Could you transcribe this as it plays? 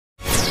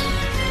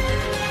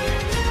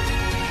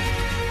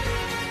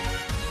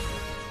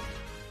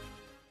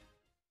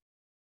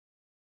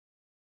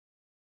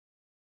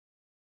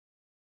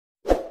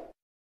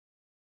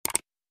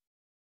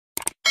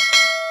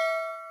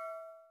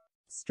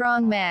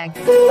Strong mag. 5.7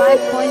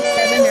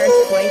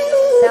 earthquake,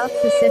 South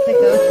Pacific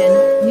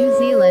Ocean, New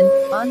Zealand,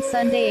 on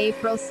Sunday,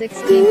 April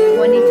 16,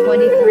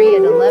 2023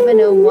 at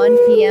 11:01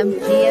 p.m.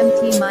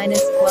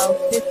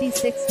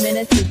 GMT-12:56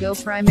 minutes ago.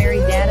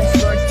 Primary data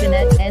source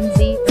sourceGEONET,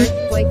 NZ,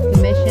 Earthquake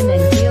Commission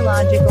and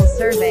Geological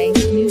Survey,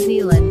 New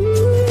Zealand.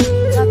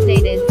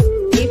 Updated.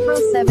 April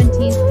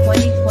 17,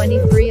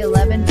 2023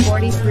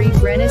 11:43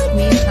 Greenwich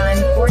Mean Time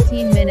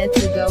 14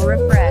 minutes ago.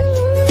 Refresh.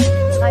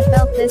 I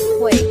felt this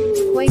quake.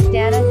 Quake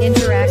data,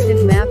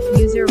 interactive map,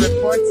 user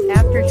reports,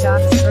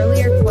 aftershocks,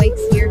 earlier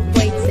quakes here,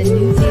 quakes in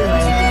New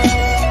Zealand.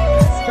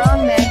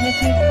 Strong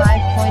magnitude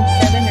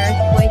 5.7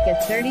 earthquake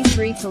at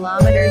 33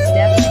 kilometers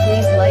depth.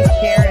 Please like,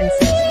 share and